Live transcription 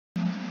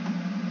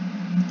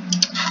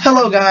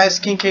Hello guys,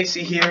 King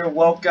Casey here.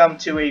 Welcome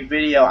to a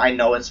video. I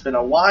know it's been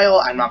a while.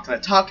 I'm not going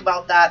to talk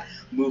about that.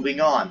 Moving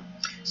on.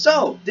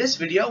 So, this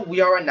video we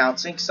are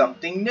announcing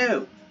something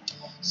new.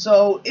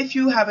 So, if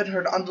you haven't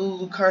heard, on the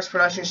Lucas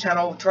Productions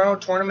channel, Toronto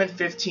Tournament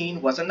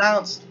 15 was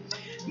announced.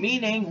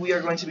 Meaning, we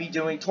are going to be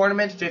doing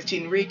Tournament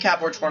 15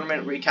 Recap or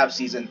Tournament Recap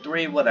Season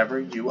 3,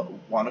 whatever you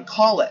want to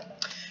call it.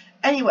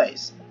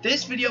 Anyways,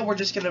 this video we're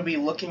just going to be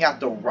looking at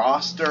the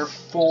roster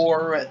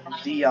for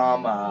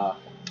the,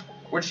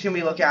 we're just going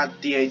to be looking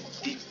at the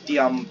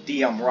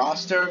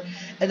roster,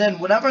 and then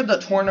whenever the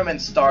tournament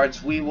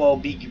starts, we will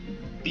be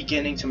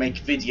beginning to make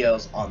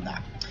videos on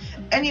that.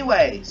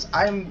 Anyways,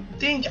 I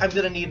think I'm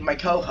going to need my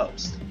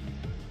co-host.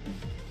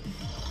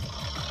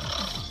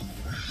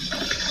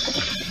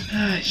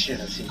 I should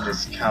have seen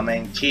this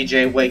coming.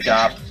 TJ, wake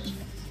up.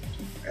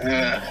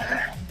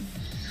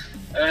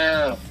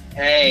 Oh,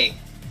 hey.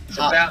 It's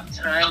about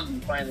time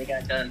you finally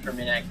got done from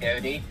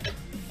inactivity.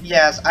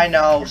 Yes, I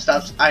know.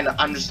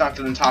 I'm just not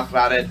going to talk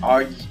about it.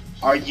 Are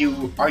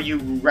you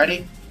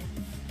ready?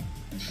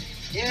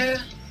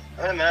 Yeah,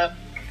 I'm up.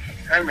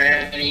 I'm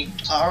ready.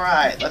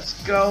 Alright,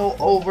 let's go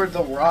over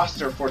the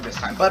roster for this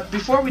time. But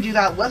before we do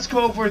that, let's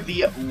go over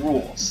the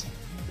rules.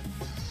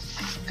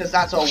 Because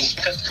that's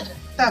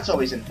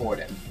always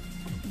important.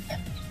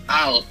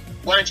 Why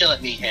don't you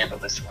let me handle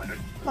this one?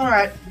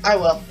 Alright, I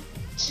will.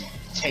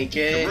 Take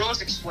it. The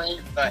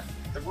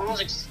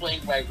rules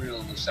explained by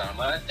Ryu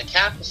Usama. The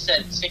cap was set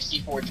at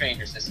 64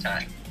 trainers this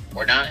time.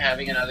 We're not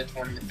having another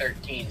Tournament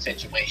 13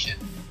 situation.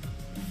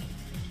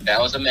 That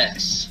was a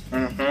mess.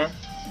 Mm-hmm.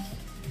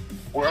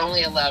 We're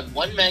only allowed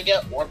one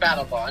Mega or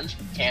Battle Bond.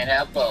 Can't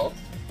have both.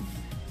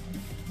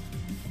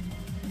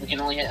 We can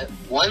only have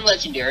one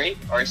Legendary.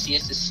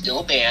 Arceus is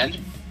still banned.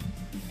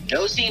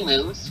 No Z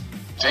moves.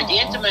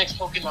 Gigantamax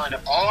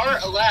Pokemon are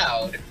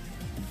allowed.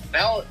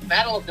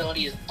 Battle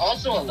ability is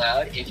also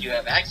allowed if you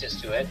have access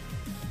to it.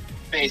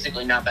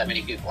 Basically, not that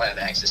many people have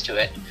access to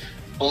it.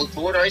 Both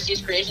Lord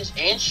Arceus creations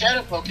and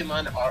Shadow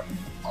Pokemon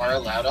are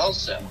allowed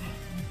also.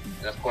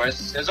 And of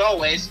course, as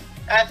always,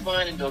 have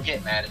fun and don't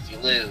get mad if you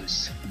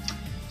lose.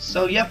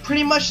 So yeah,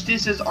 pretty much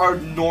this is our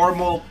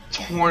normal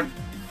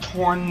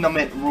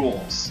tournament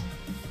rules.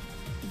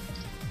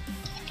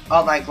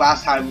 Unlike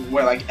last time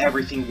where like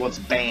everything was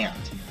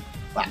banned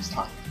last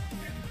time.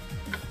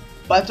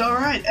 But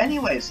alright,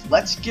 anyways,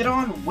 let's get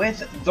on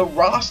with the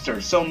roster.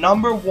 So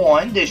number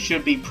one, this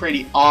should be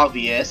pretty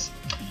obvious.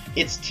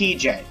 It's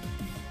TJ.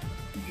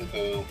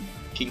 Yoo-hoo.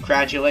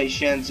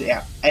 Congratulations.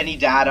 Yeah, any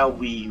data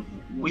we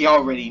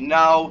already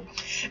know.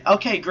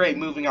 Okay, great,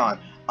 moving on.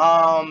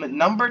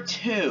 Number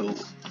two,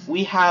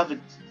 we have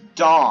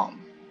Dom.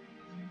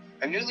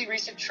 A newly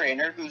recent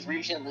trainer who's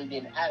recently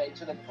been added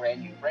to the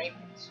brand new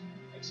rankings.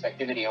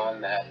 Expect a video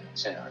on that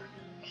soon.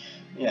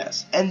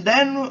 Yes, and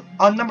then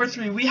on number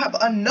three, we have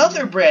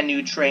another brand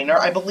new trainer.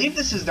 I believe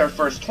this is their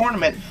first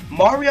tournament,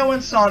 Mario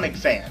and Sonic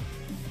fan.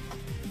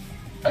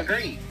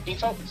 Agreed. He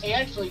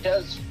actually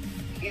does.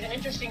 He's an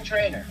interesting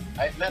trainer.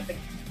 I've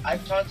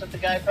talked with the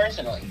guy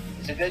personally.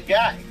 He's a good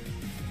guy.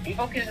 He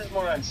focuses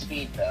more on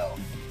speed though.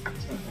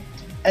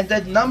 And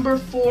then number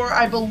four,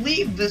 I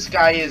believe this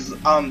guy is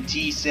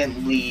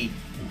decently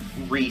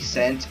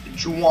recent,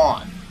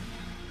 Juan.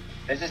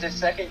 This is his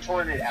second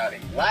tournament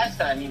outing. Last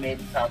time he made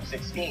the top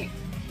 16.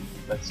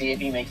 Let's see if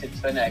he makes it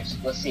to the next.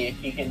 Let's see if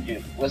he can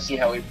do. Let's see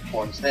how he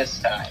performs this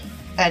time.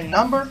 And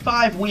number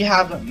five, we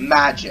have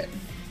Magic.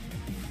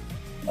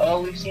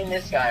 Oh, we've seen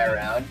this guy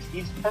around.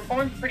 He's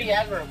performed pretty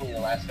admirably the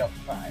last couple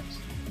times.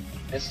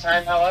 This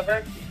time, however,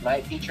 it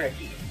might be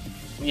tricky.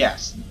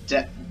 Yes,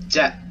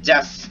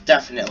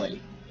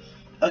 definitely.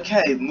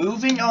 Okay,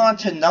 moving on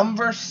to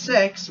number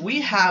six,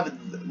 we have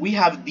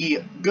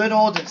the good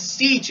old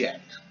CJ.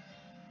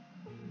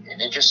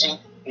 Interesting.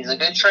 He's a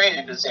good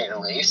trainer to say the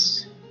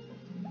least.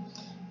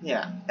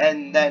 Yeah,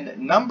 and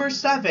then number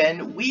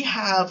seven, we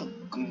have a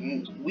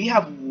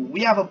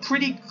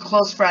pretty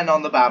close friend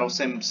on the Battle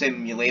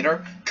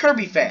Simulator,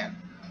 Kirby fan.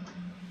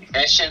 He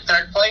finished in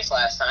third place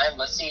last time.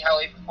 Let's see how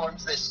he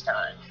performs this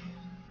time.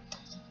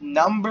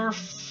 Number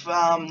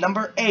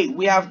eight,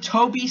 we have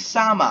Toby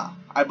Sama.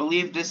 I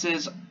believe this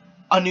is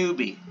a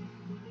newbie.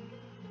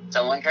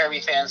 Someone Kirby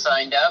fan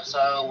signed up,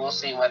 so we'll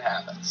see what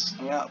happens.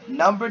 Yeah.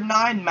 Number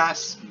nine,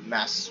 Master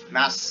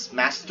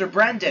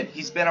Brendan.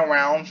 He's been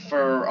around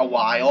for a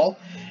while,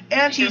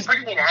 and he's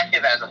pretty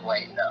inactive as of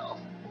late, though.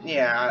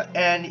 Yeah,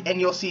 and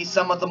you'll see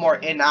some of the more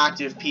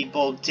inactive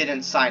people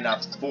didn't sign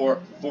up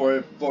for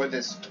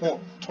this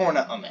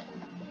tournament.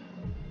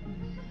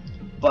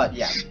 But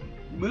yeah,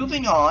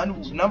 moving on.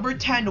 Number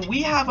 10,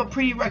 we have a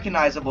pretty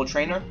recognizable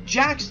trainer,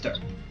 Jackster.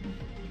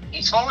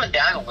 He's fallen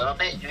down a little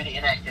bit due to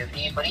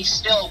inactivity, but he's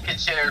still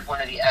considered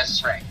one of the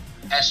S-rank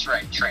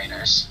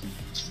trainers.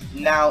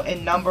 Now,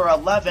 in number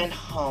 11,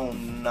 oh,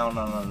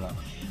 no.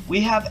 We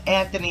have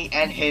Anthony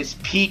and his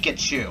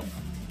Pikachu.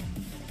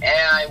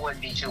 And I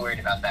wouldn't be too worried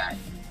about that.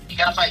 You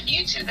gotta fight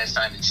Mewtwo this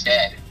time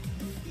instead.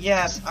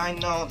 Yes, I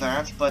know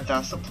that, but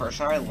that's the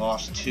person I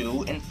lost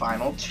to in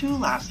Final 2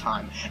 last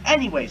time.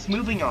 Anyways,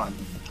 moving on.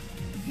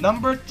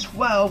 Number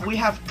 12, we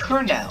have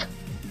Kernel.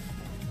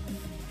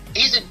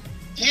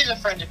 He's a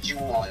friend of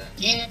Juwon.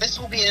 This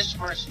will be his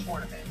first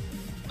tournament.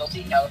 We'll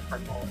see how it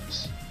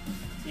performs.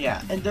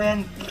 Yeah, and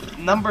then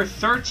number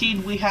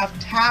 13 we have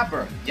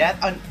Tavern. Yet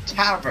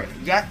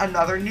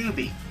another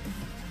newbie.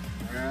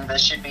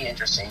 This should be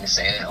interesting to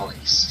say the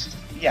least.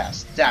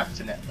 Yes,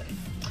 definitely.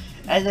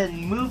 And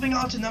then moving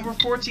on to number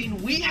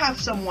 14, we have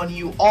someone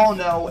you all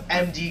know,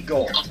 MD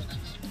Gold.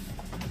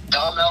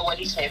 Don't know what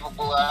he's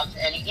capable of,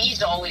 and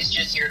he's always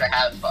just here to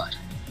have fun.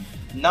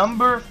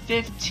 Number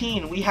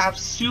 15, we have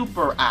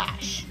Super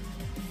Ash.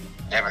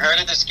 Never heard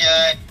of this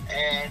guy,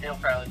 and he'll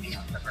probably be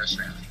on the first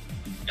round.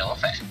 No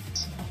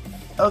offense.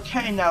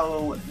 Okay,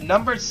 now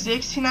number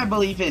 16, I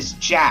believe, is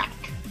Jack.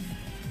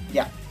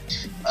 Yeah.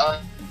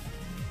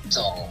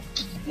 So.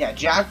 Yeah,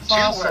 Jack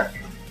Fossil.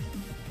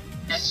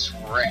 This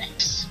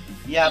Rex.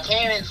 Yep. He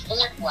came in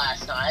 4th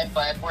last time,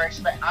 but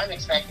I'm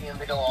expecting him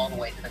to go all the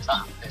way to the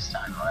top this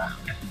time around.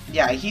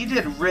 Yeah, he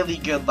did really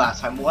good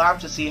last time. We'll have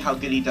to see how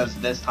good he does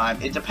this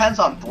time. It depends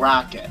on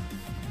bracket.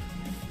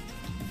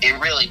 It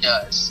really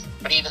does.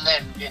 But even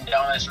then,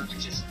 Donna's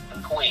is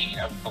the queen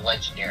of the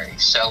legendary,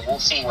 so we'll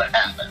see what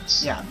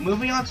happens. Yeah,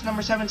 moving on to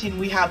number 17,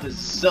 we have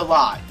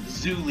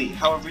Zuli,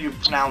 however you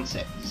pronounce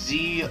it.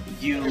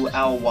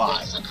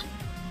 Z-U-L-Y.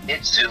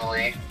 It's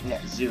Zuli. Yeah,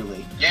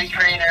 Zuli. New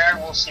trainer,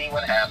 we'll see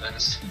what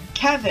happens.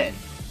 Kevin.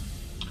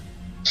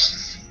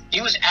 He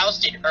was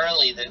ousted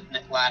early the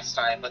last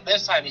time, but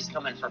this time he's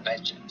coming for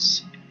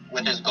vengeance.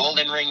 With his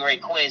Golden Ring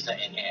Rayquaza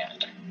in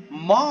hand.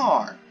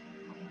 Mar.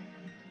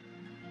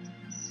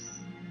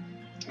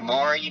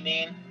 Mar, you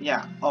mean?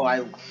 Yeah.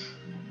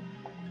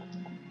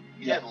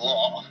 You said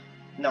Law.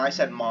 No, I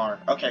said Mar.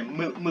 Okay,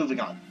 moving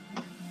on.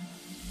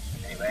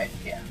 Anyway,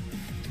 yeah.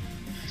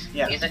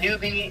 Yeah. He's a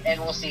newbie, and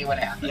we'll see what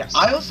happens. Yeah,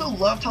 I also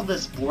loved how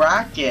this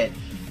bracket,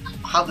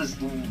 how this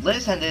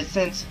list ended,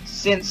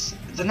 since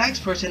the next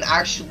person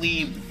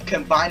actually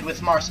combined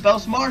with Mar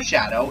spells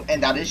Marshadow,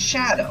 and that is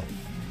Shadow.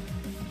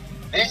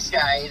 This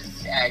guy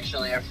is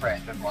actually a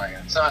friend of Mario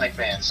and Sonic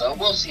fan, so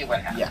we'll see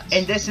what happens. Yeah,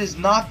 and this is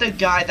not the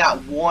guy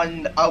that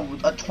won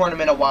a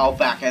tournament a while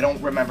back. I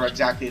don't remember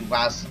exactly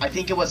I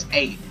think it was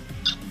 8.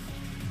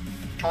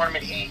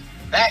 Tournament 8.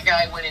 That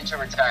guy went into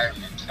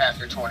retirement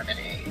after Tournament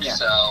 8, yeah.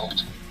 So...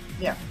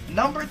 Yeah.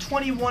 Number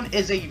 21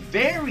 is a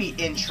very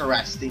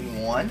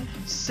interesting one,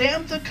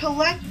 Sam the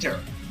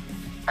Collector.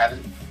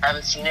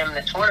 Haven't seen him in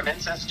the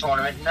tournament since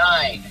Tournament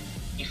 9.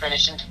 He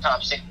finished in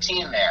top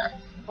 16 there.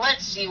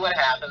 Let's see what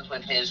happens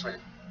with his...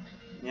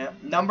 Yeah.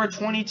 Number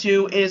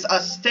 22 is a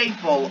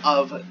staple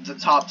of the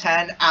top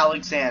 10,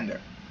 Alexander.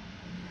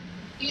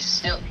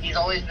 He's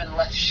always been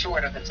left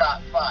short of the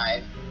top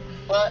 5,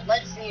 but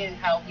let's see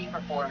how he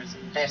performs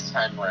this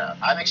time around.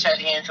 I'm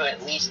expecting him to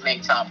at least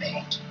make top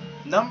 8.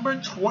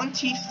 Number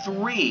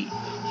 23.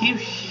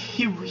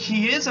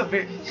 He is a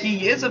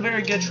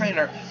very good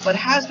trainer, but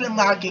has been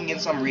lacking in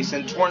some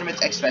recent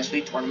tournaments,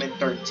 especially Tournament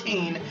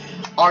 13,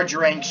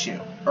 Ardrangshu,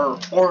 or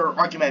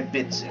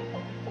Argumentbitsu.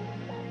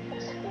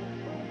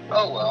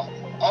 Oh well.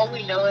 All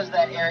we know is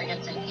that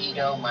arrogance and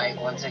ego might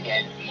once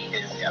again be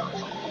his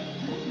downfall.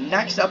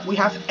 Next up, we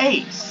have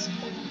Ace.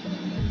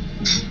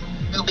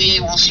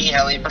 We'll see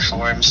how he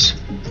performs.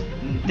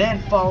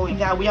 Then following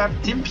that, we have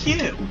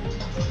Dimpu.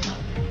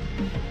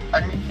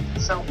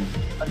 So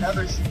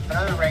another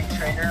ranked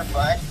trainer,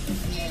 but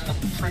being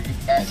pretty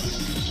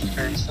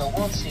good, so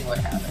we'll see what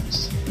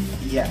happens.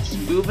 Yes.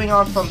 Moving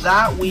on from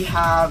that, we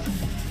have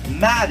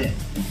Madden.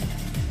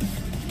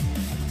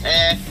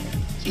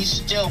 He's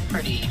still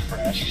pretty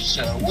fresh,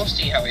 so we'll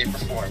see how he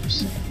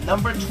performs.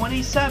 Number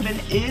 27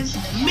 is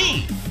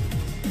me.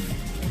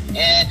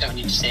 Don't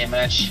need to say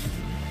much.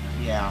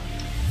 Yeah.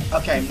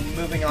 Okay,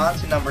 moving on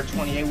to number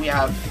 28, we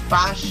have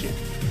Fashion.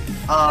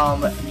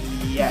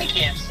 Yeah. We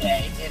can't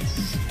say.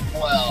 It's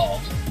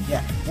 12.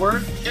 Yeah.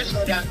 Just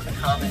go down to the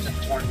comments of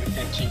the Tournament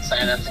 15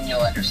 signups and you'll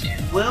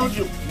understand.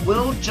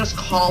 We'll just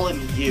call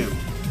him you.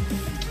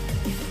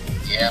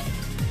 Yep.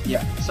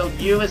 Yeah. So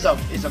you is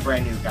a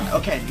brand new guy.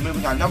 Okay,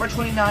 moving on. Number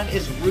 29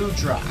 is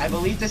Rudra. I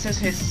believe this is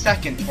his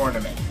second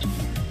tournament.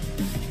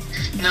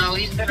 No,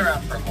 he's been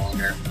around for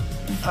longer.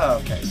 Oh,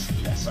 okay.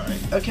 Yeah, sorry.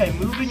 Okay,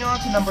 moving on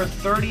to number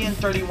 30 and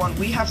 31,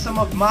 we have some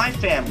of my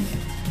family.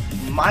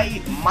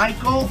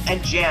 Michael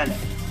and Janet.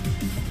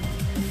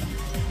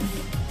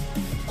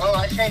 Well,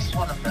 I faced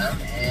one of them,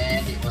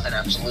 and it was an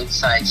absolute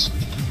sight.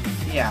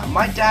 Yeah,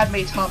 my dad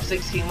made top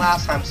 16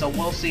 last time, so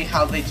we'll see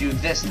how they do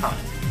this time.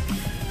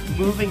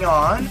 Moving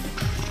on,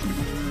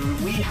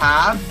 we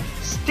have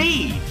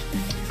Steve.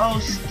 Oh,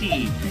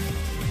 Steve.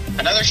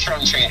 Another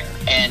strong trainer,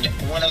 and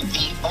one of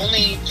the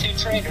only 2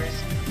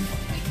 trainers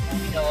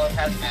we know of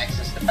has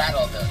access to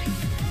battle ability.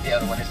 The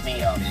other one is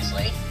me,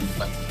 obviously.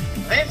 But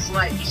Vince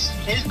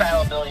his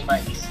battle ability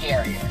might be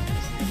scarier.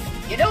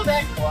 You know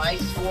that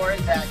Gliscor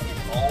that is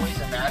always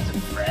a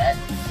massive threat?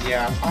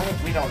 Yeah,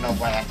 we don't know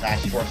why that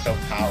Gliscor is so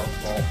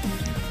powerful.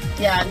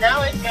 Yeah,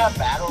 now it's got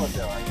battle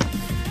ability.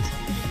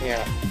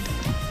 Yeah.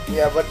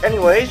 Yeah, but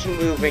anyways,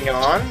 moving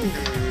on,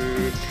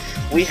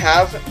 we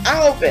have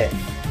Albin.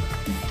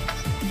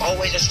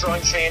 Always a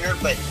strong trainer,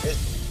 but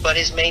but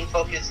his main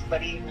focus,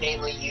 but he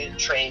mainly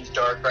trains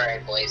Darkrai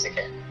and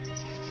Blaziken.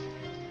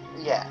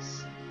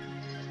 Yes.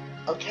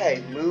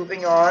 Okay,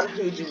 moving on.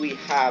 Who do we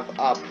have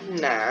up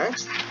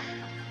next?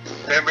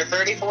 Number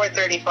 34 and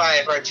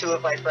 35 are two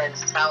of my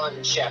friends, Talon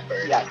and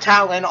Shepard. Yeah,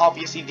 Talon,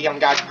 obviously the young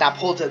guy that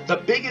pulled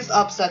the biggest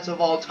upsets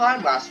of all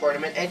time last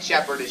tournament, and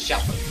Shepard is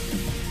Shepard.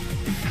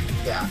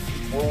 Yeah.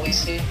 Will we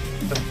see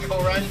the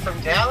full run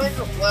from Talon?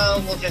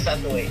 Well, we'll just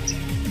have to wait.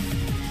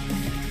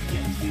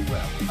 Yes, we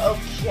will.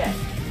 Okay.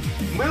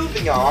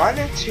 Moving on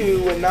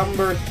to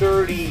number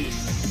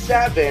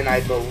 37,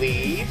 I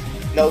believe.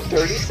 No,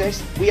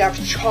 36. We have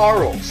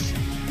Charles.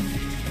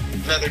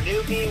 Another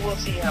newbie, we'll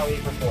see how he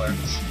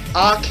performs.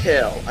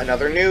 Akil,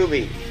 another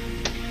newbie.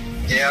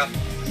 Yeah.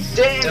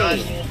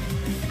 Danny.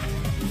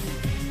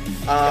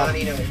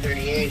 Donnie, number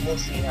 38, we'll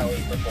see how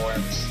he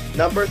performs.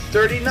 Number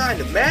 39,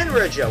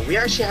 Manrijo. We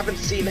actually haven't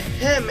seen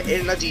him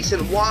in a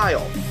decent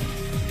while.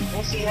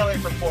 We'll see how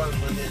he performs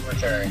with his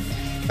return.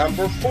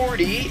 Number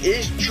 40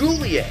 is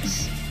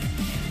Julius.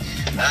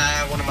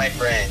 One of my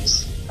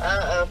friends.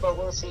 But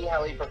we'll see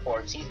how he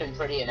performs. He's been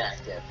pretty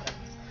inactive.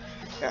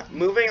 Yeah,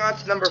 moving on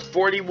to number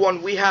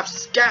 41, we have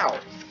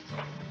Scout.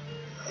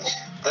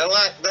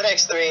 The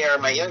next three are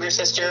my younger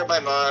sister,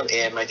 my mom,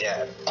 and my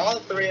dad. All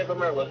three of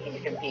them are looking to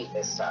compete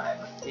this time.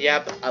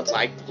 Yep,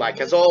 like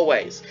as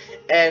always.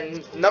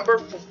 And number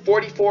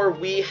 44,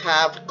 we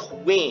have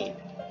Queen.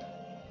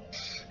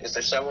 Is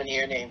there someone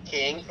here named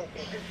King?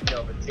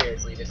 No, but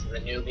seriously, this is a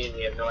newbie.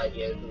 We have no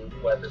idea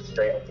what the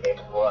straight up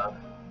capable of.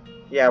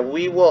 Yeah,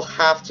 we will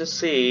have to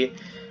see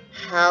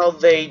how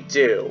they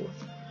do.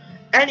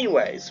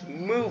 Anyways,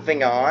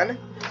 moving on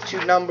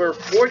to number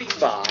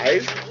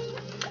 45,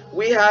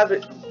 we have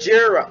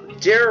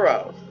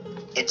Dyro.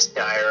 It's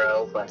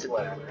Dyro, but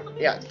whatever.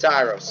 Yeah,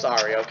 Dyro,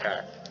 sorry,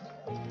 okay.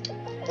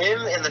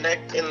 Him and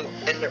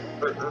the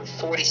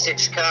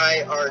 46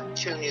 Kai are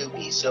two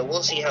newbies, so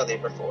we'll see how they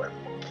perform.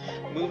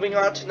 Moving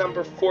on to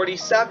number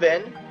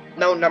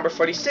number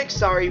 46,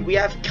 sorry, we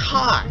have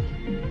Kai.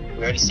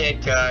 We already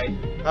said Kai.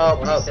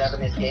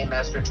 27 is Game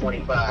Master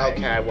 25.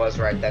 Okay, I was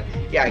right then.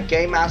 Yeah,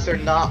 Game Master,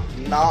 not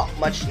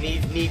much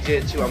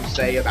needed to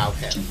say about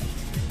him.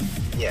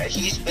 Yeah,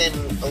 he's been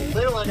a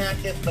little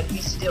inactive, but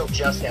he's still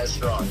just as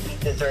strong. He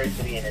deserves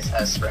to be in his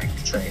S-rank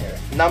trainer.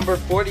 Number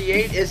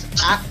 48 is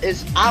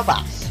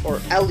Abbas,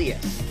 or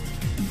Elias.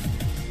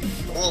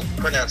 We'll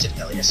pronounce it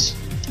Elias.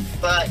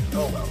 But,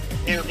 oh well.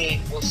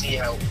 Newbie, we'll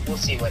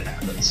see what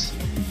happens.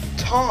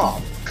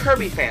 Tom,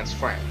 Kirby fans'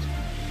 friend.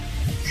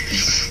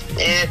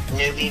 And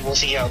newbie, we'll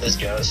see how this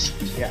goes.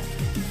 Yeah.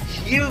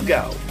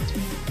 Hugo.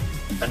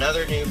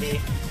 Another newbie.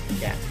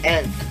 Yeah,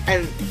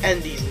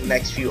 and these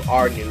next few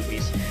are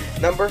newbies.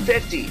 Number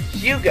 50,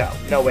 Hugo.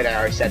 No, wait, I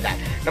already said that.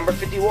 Number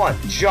 51,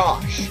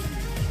 Josh.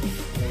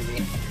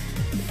 Newbie.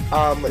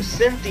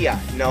 Cynthia.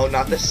 No,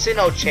 not the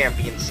Sinnoh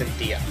champion,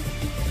 Cynthia.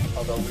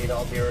 Although we'd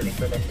all be rooting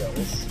for the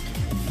Hills.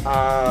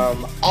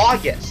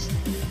 August.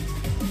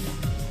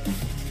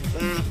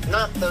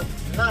 Not the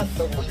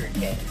Wizard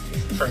King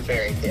from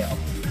Fairy Tail.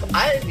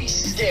 I'd be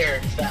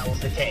scared if that was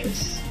the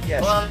case.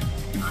 Yes. But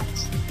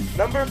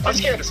I'm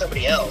scared of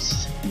somebody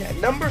else. Yeah,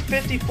 number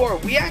 54.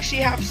 We actually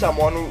have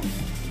someone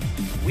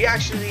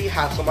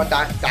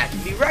that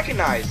can be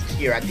recognized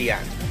here at the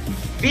end.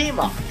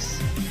 VMAX.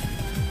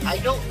 I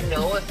don't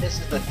know if this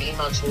is the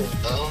VMAX who will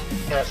go,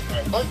 because when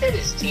I looked at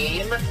his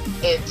team,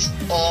 it's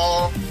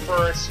all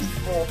first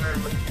form.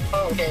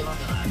 Okay,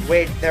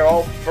 wait, they're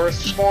all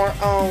first form?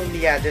 Oh,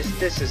 yeah,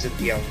 this isn't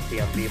the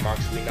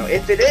VMAX we know.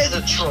 If it is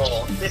a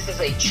troll. This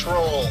is a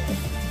troll.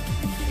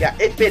 Yeah,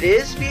 if it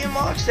is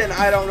VMAX, then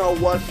I don't know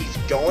what he's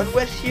going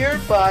with here,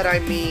 but I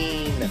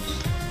mean,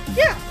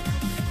 yeah.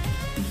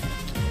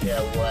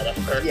 Yeah,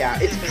 whatever. Yeah,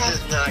 this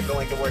is not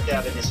going to work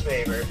out in his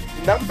favor.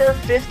 Number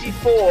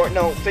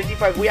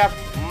 55, we have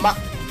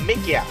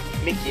Micah.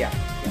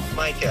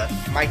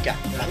 Micah.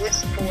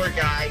 This poor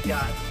guy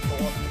got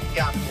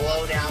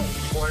blown out in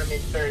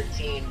Tournament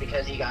 13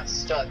 because he got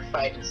stuck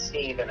fighting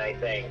Steven, I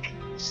think.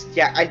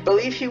 Yeah, I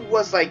believe he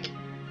was like...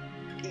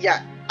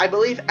 Yeah, I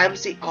believe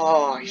MC...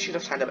 Oh, I should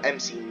have signed up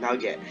MC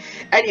Nugget.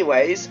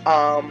 Anyways,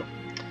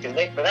 Too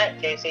late for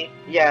that, Casey.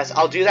 Yes,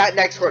 I'll do that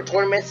next for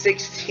Tournament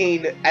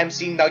 16,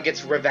 MC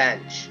Nuggets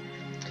Revenge.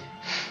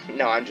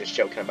 No, I'm just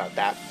joking about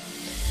that.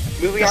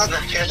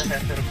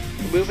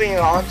 Moving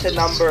on to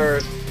number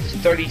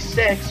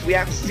 36, we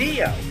have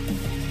Zio.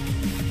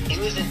 He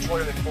was in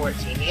Tournament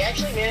 14. He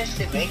actually managed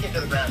to make it to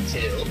the round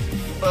 2,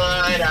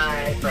 but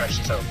I crushed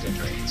his hopes and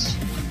dreams.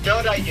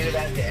 Don't I do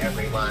that to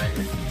everyone?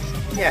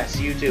 Yes,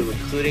 you do,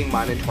 including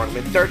mine in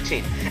Tournament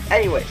 13.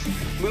 Anyways,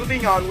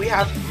 moving on, we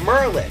have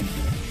Merlin.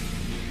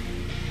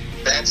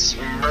 That's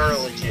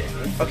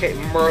Merligin. Okay,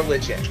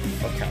 Merligin.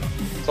 Okay,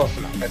 close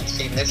enough. I haven't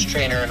seen this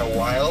trainer in a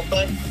while,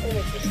 but an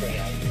interesting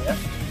idea.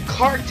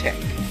 Kartik.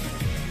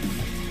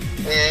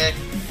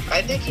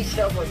 I think he's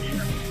somewhat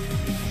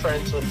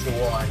friends with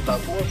Juwan,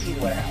 but we'll see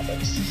what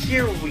happens.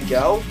 Here we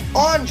go.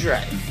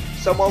 Andre.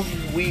 Someone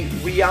we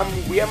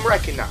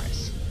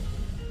recognize.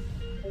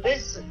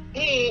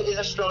 He is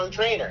a strong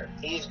trainer.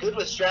 He's good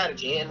with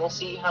strategy, and we'll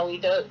see how he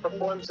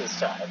performs this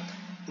time.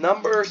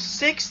 Number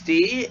 60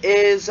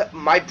 is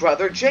my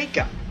brother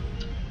Jacob.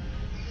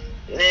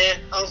 Nah,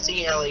 I'll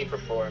see how he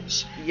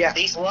performs. Yeah.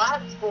 These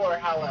last four,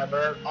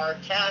 however, are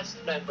cast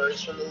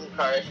members from the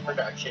Lucaris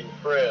production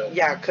crew.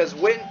 Yeah, cause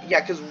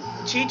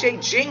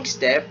TJ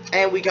jinxed it,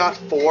 and we got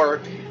four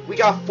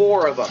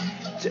of them.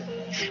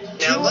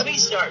 Now let me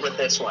start with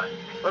this one.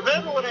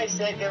 Remember when I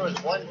said there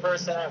was one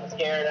person I was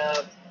scared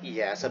of?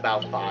 Yes,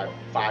 about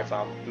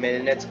five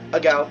minutes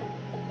ago.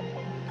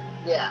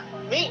 Yeah,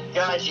 meet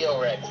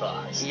Gagio Red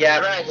Fox.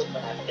 Yep. Dragon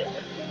Master.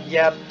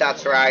 Yep,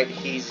 that's right.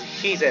 He's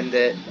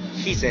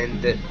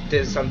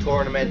in some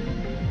tournament.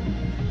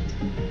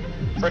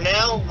 For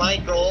now, my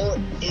goal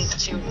is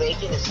to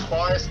make it as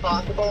far as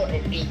possible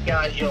and beat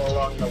Gagio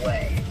along the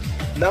way.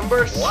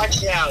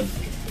 Watch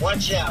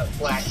out,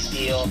 Black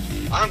Steel.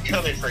 I'm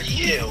coming for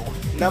you.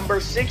 Number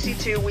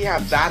 62, we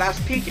have Badass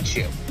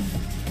Pikachu.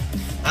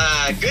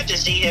 Good to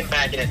see him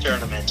back in a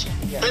tournament.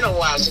 Yeah. Been a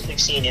while since we've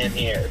seen him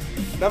here.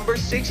 Number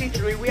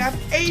 63, we have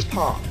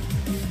Aipom.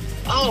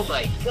 Oh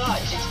my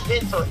gosh, it's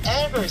been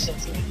forever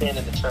since he's been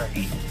in the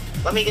tourney.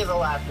 Let me get the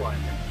last one.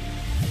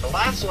 The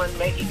last one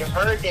making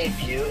her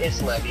debut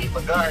is Levy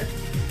Bogart.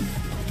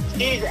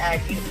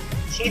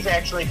 She's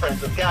actually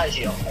friends with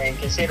Gagio, and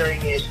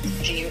considering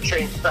she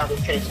probably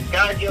trains with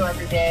Gagio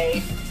every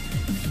day,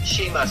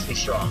 she must be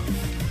strong.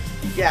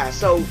 Yeah,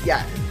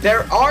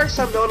 there are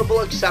some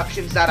notable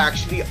exceptions that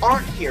actually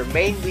aren't here,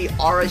 mainly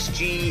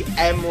RSG,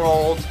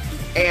 Emerald,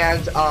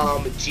 and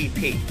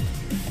GP.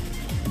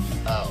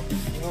 Oh,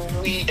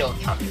 we don't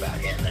talk about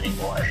him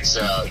anymore,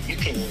 so you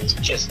can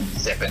just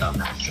zip it on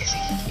that, Casey.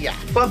 Yeah,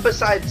 but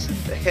besides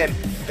him,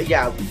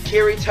 yeah,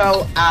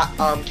 Kirito,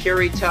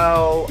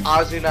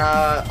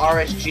 Azuna,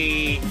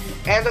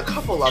 RSG, and a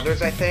couple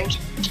others, I think.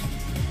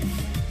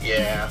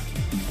 Yeah.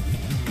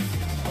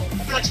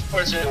 Next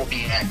person will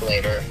be back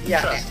later.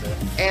 Yeah, Trust me.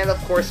 and of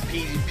course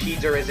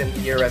Peter is in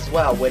here as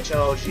well, which,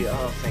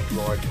 thank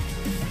Lord.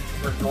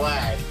 We're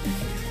glad.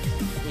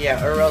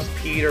 Yeah, or else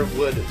Peter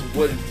would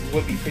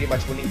be pretty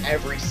much winning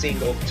every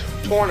single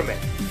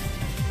tournament.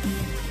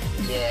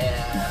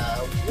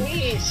 Yeah,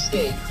 we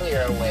stay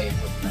clear away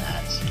from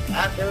that.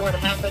 After what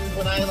happened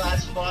when I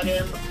last fought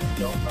him,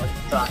 don't want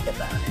to talk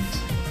about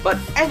it. But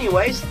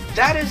anyways,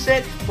 that is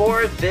it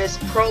for this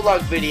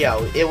prologue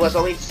video. It was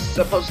only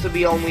supposed to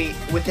be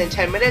within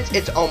 10 minutes.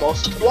 It's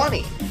almost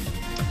 20.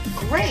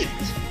 Great.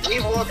 We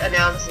will be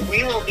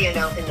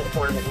announcing the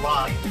tournament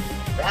live.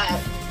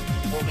 That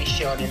will be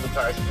shown in the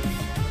cars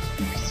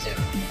soon.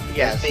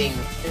 Yes.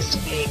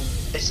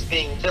 This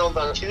being filmed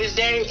on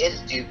Tuesday is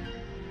due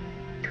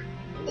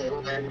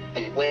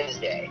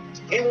Wednesday.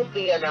 We will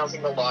be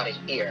announcing the lotting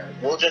here.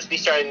 We'll just be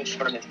starting the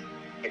tournament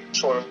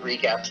short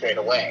recap straight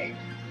away.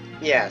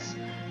 Yes.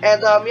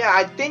 And yeah,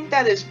 I think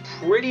that is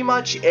pretty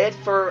much it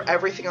for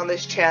everything on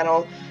this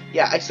channel.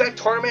 Yeah, expect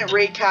tournament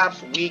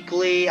recaps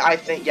weekly. I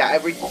think, yeah,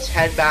 every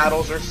 10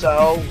 battles or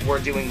so, we're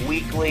doing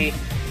weekly.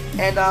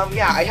 And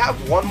yeah, I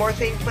have one more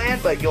thing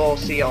planned, but you'll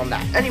see on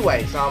that.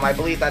 Anyways, I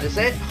believe that is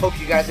it. Hope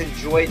you guys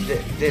enjoyed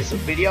this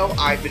video.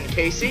 I've been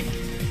Casey.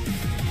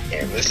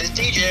 And this is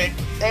TJ.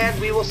 And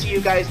we will see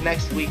you guys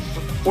next week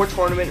for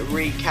tournament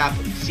recap,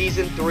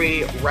 Season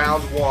 3,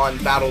 Round 1,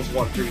 Battles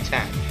 1 through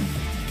 10.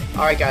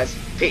 Alright guys,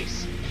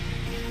 peace.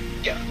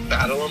 Yeah,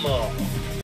 battle them all.